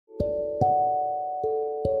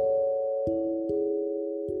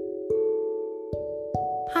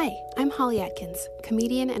Hi, I'm Holly Atkins,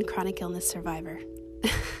 comedian and chronic illness survivor.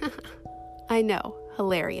 I know,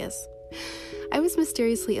 hilarious. I was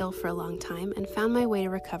mysteriously ill for a long time and found my way to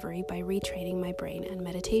recovery by retraining my brain and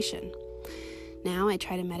meditation. Now I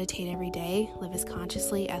try to meditate every day, live as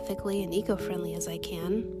consciously, ethically, and eco-friendly as I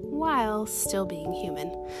can, while still being human.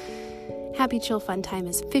 Happy Chill Fun Time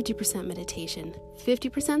is 50% meditation,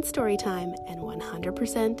 50% story time, and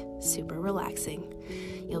 100% super relaxing.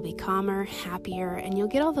 You'll be calmer, happier, and you'll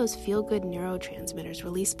get all those feel-good neurotransmitters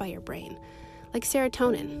released by your brain, like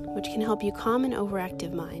serotonin, which can help you calm an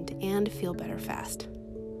overactive mind and feel better fast.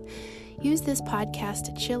 Use this podcast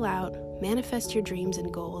to chill out, manifest your dreams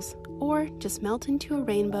and goals, or just melt into a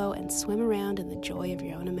rainbow and swim around in the joy of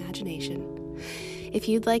your own imagination. If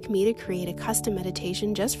you'd like me to create a custom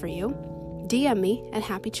meditation just for you, DM me at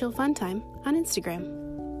Happy Chill Fun Time on Instagram.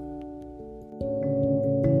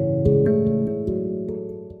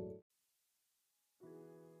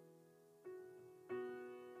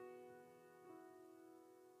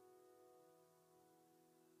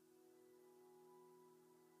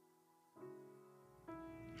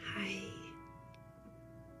 Hi.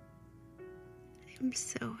 I'm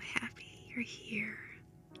so happy you're here.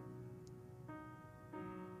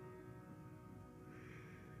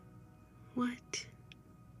 What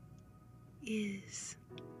is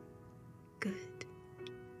good?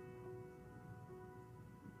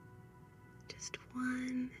 Just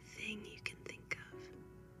one thing you can think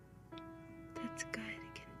of that's good.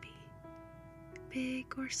 It can be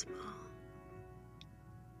big or small.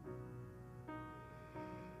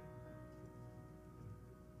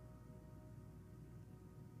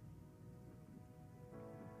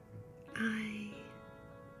 I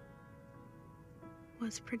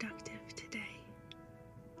was productive today,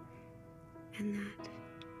 and that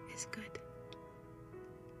is good.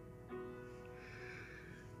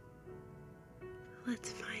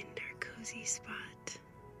 Let's find our cozy spot,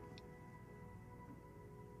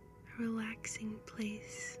 a relaxing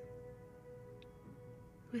place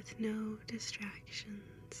with no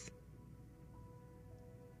distractions.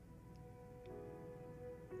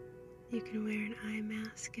 You can wear an eye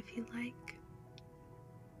mask if you like.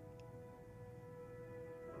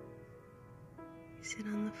 Sit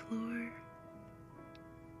on the floor,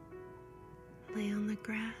 lay on the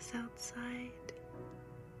grass outside.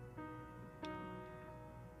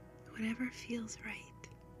 Whatever feels right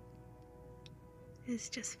is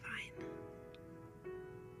just fine.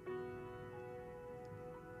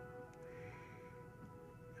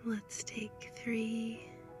 Let's take 3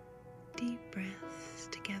 deep breaths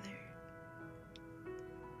together.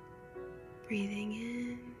 Breathing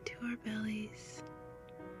in to our bellies,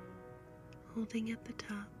 holding at the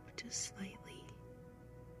top just slightly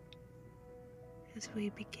as we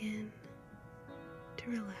begin to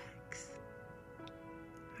relax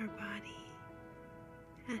our body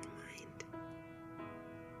and mind.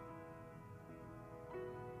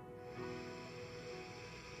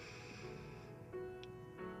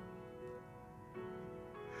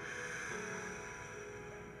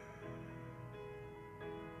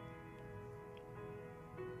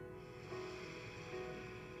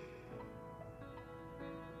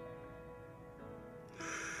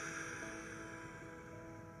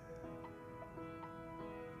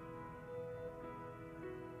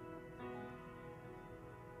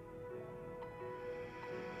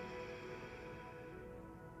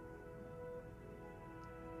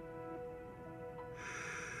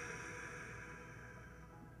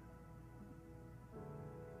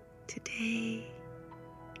 Today,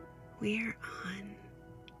 we're on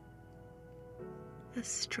a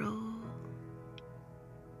stroll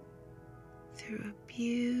through a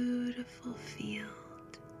beautiful field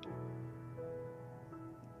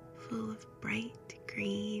full of bright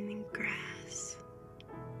green grass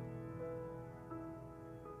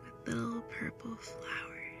with little purple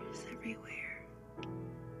flowers everywhere.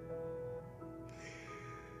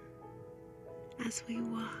 As we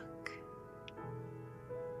walk,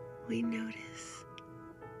 we notice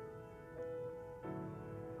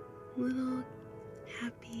little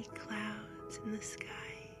happy clouds in the sky.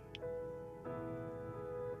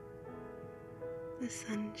 The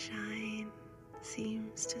sunshine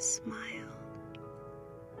seems to smile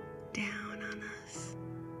down on us.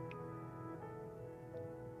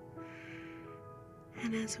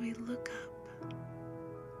 And as we look up,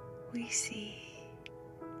 we see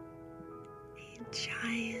a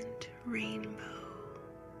giant rainbow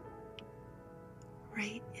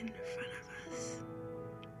right in front of us.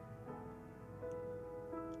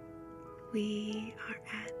 We are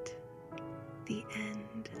at the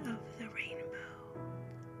end of the rainbow.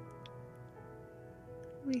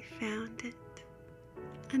 We found it.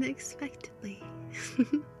 unexpectedly.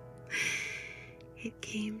 It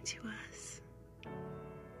came to us.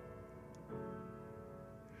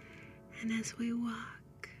 And as we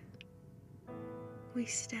walk, we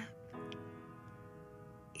step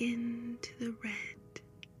into the red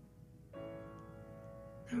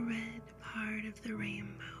part of the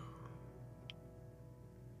rainbow.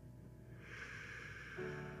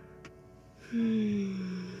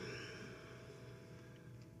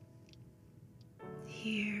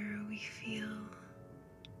 Here we feel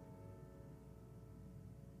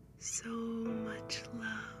so much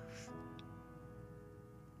love,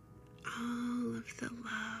 all of the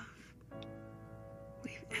love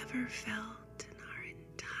we've ever felt in our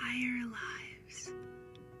entire lives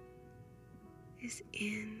is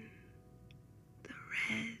in the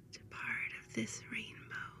red part of this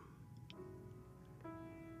rainbow,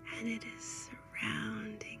 and it is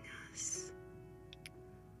surrounding us,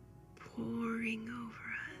 pouring over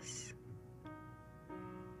us,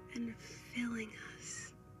 and filling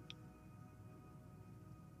us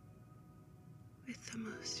with the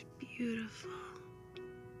most beautiful,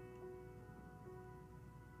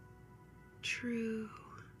 true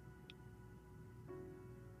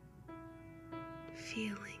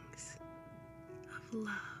feelings of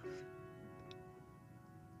love,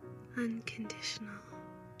 unconditional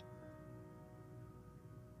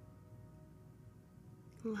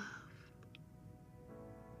love.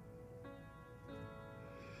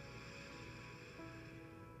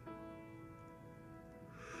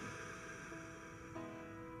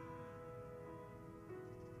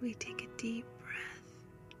 We take a deep breath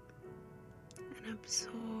and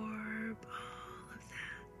absorb all of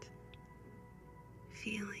that,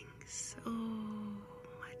 feeling so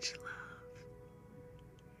much love.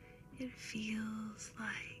 It feels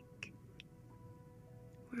like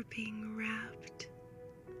we're being wrapped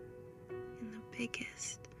in the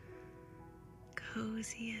biggest,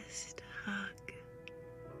 coziest hug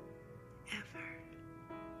ever.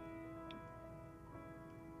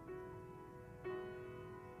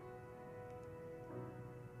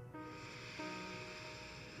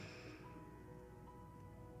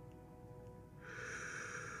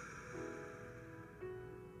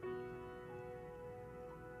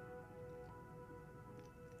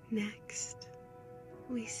 Next,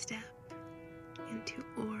 we step into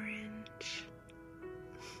orange.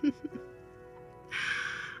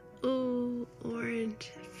 Oh,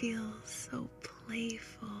 orange feels so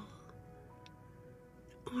playful.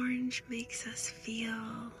 Orange makes us feel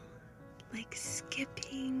like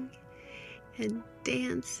skipping and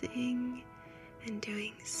dancing and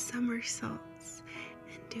doing somersaults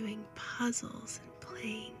and doing puzzles and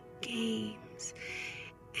playing games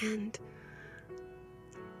and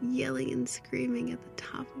yelling and screaming at the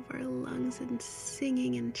top of our lungs and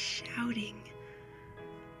singing and shouting.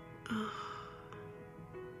 Oh,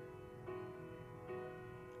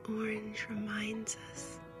 orange reminds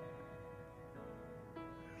us of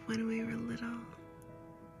when we were little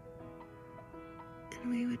and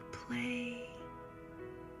we would play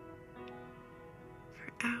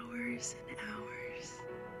for hours and hours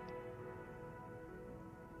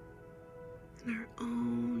in our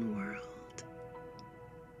own world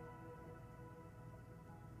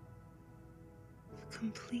of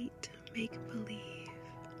complete make-believe.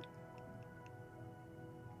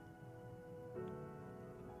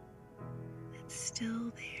 It's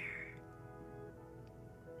still there,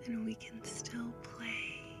 and we can still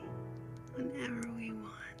play whenever we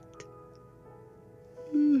want.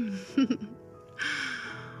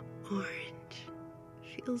 Orange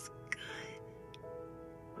feels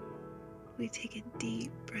good. We take a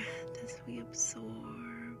deep breath as we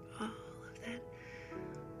absorb all of that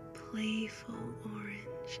playful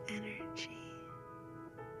orange energy.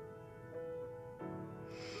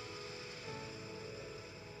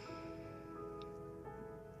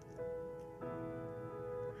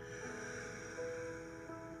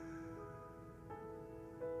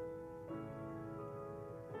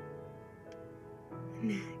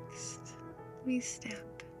 Next, we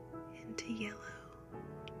step into yellow.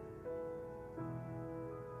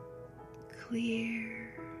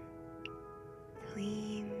 Clear,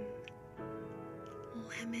 clean,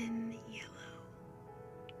 lemon yellow.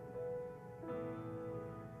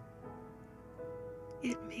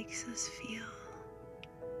 It makes us feel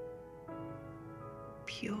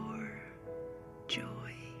pure joy.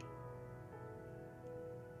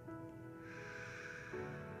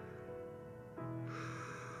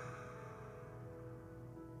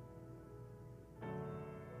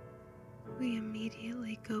 We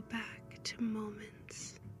immediately go back to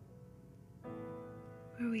moments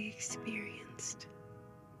where we experienced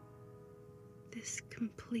this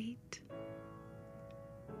complete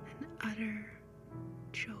and utter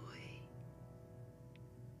joy.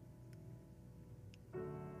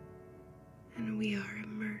 And we are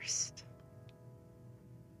immersed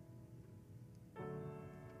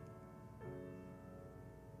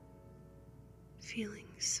feeling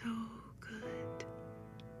so good,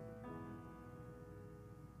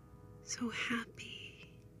 so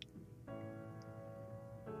happy,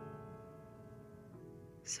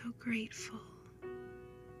 so grateful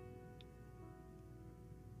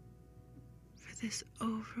for this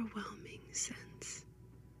overwhelming sense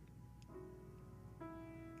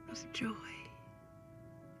of joy.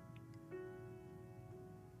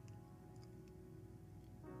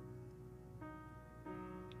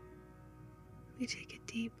 We take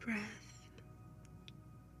a deep breath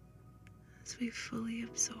as we fully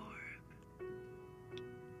absorb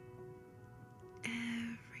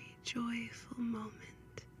every joyful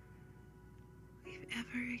moment we've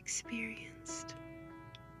ever experienced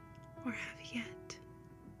or have yet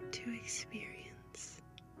to experience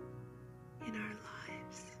in our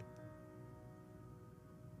lives.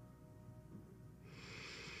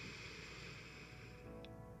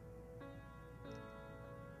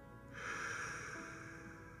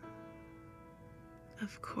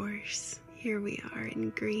 Of course, here we are in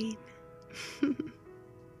green.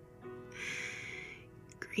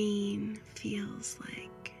 Green feels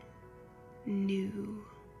like new,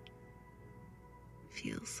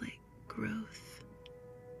 feels like growth,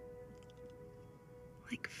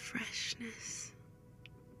 like freshness,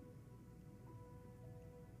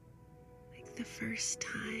 like the first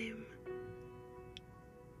time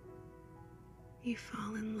you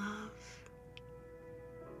fall in love,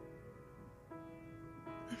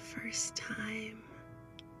 the first time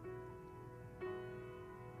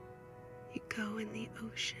you go in the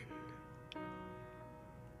ocean.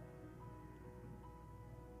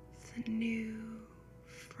 It's a new,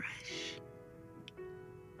 fresh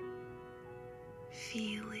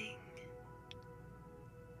feeling.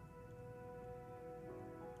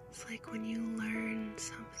 It's like when you learn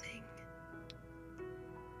something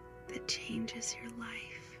that changes your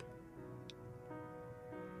life.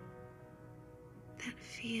 That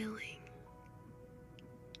feeling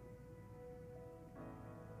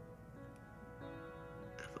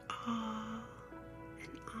of awe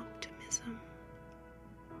and optimism.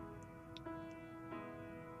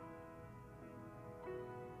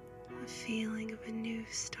 A feeling of a new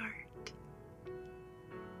start.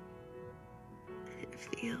 And it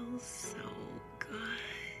feels so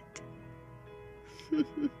good.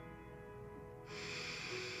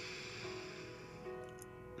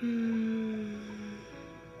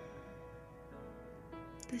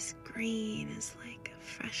 This green is like a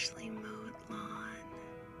freshly mowed lawn.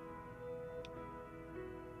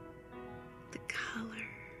 The color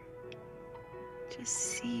just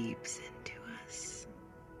seeps into us,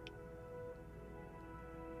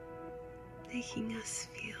 making us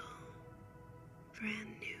feel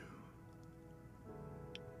brand new.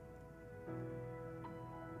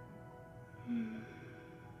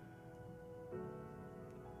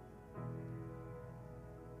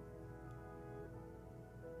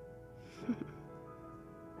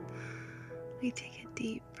 We take a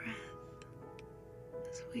deep breath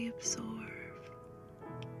as we absorb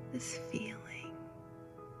this feeling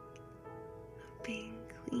of being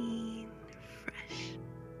clean, fresh,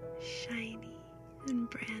 shiny, and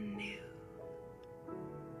brand new.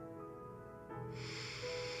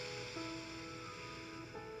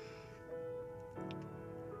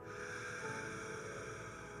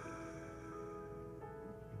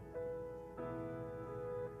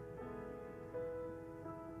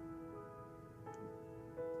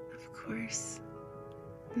 Of course,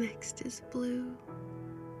 next is blue.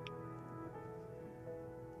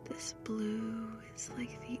 This blue is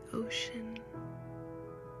like the ocean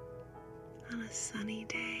on a sunny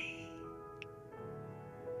day.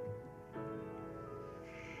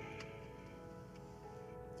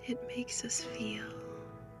 It makes us feel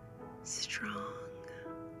strong,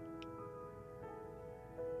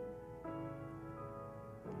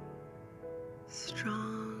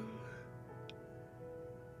 strong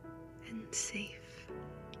and safe.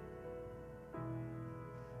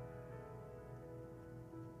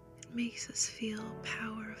 It makes us feel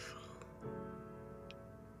powerful,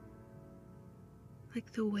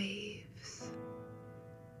 like the waves.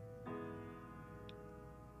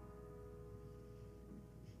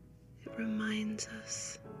 It reminds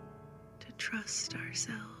us to trust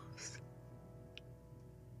ourselves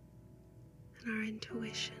and our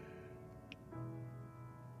intuition.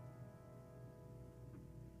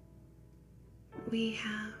 We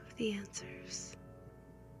have the answers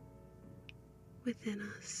within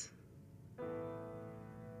us, and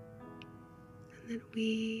that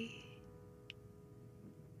we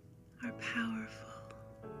are powerful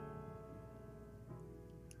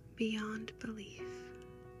beyond belief.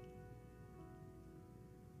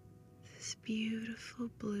 This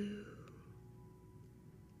beautiful blue,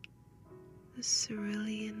 the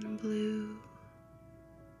cerulean blue,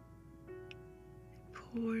 it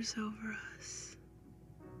pours over us.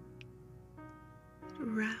 It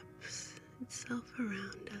wraps itself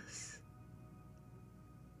around us,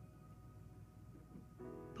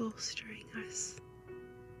 bolstering us,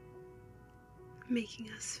 making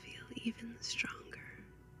us feel even stronger.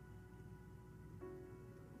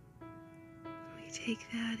 We take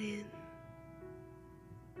that in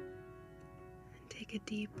and take a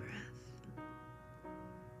deep breath.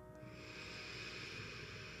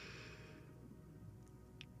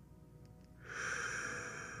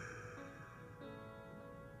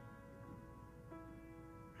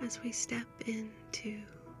 As we step into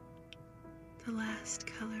the last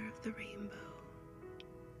color of the rainbow,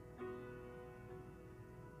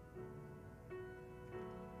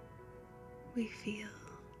 we feel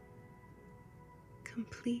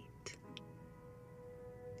complete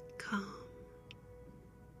calm.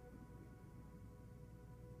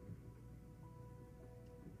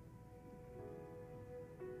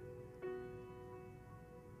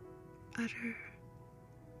 Utter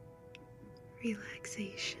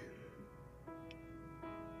relaxation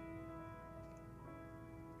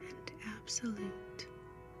and absolute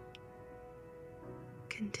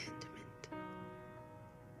contentment.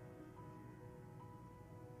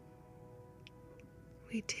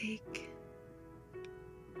 We take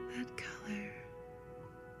that color,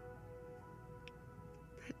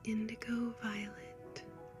 that indigo violet,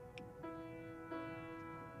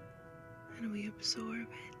 and we absorb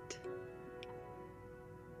it,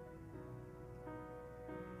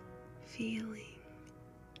 feeling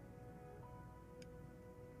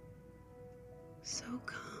so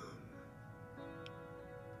calm,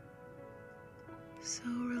 so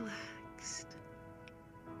relaxed,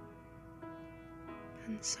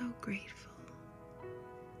 and so grateful.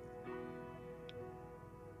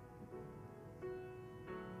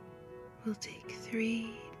 We'll take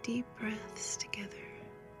 3 deep breaths together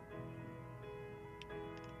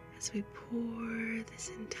as we pour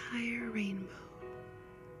this entire rainbow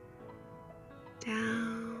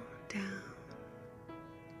down, down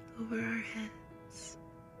over our heads,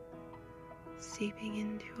 seeping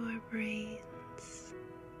into our brains,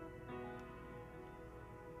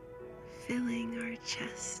 filling our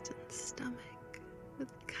chest and stomach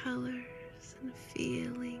with colors and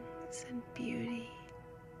feelings and beauty,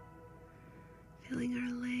 filling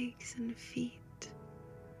our legs and feet,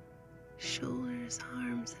 shoulders,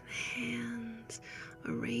 arms, and hands,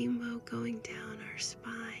 a rainbow going down our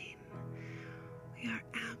spine. We are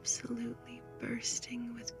absolutely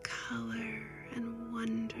bursting with color and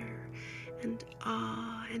wonder and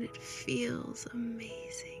awe, and it feels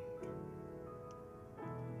amazing.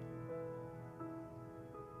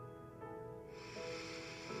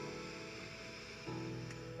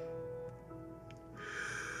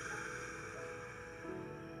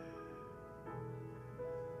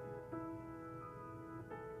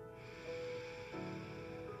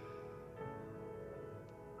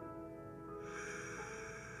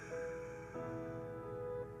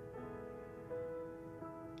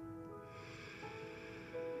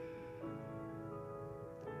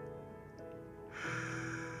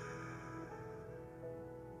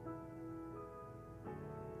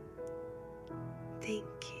 Thank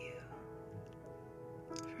you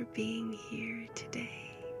for being here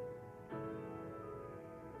today.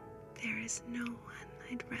 There is no one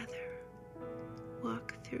I'd rather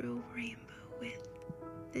walk through a rainbow with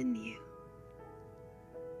than you.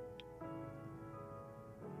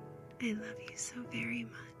 I love you so very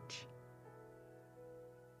much.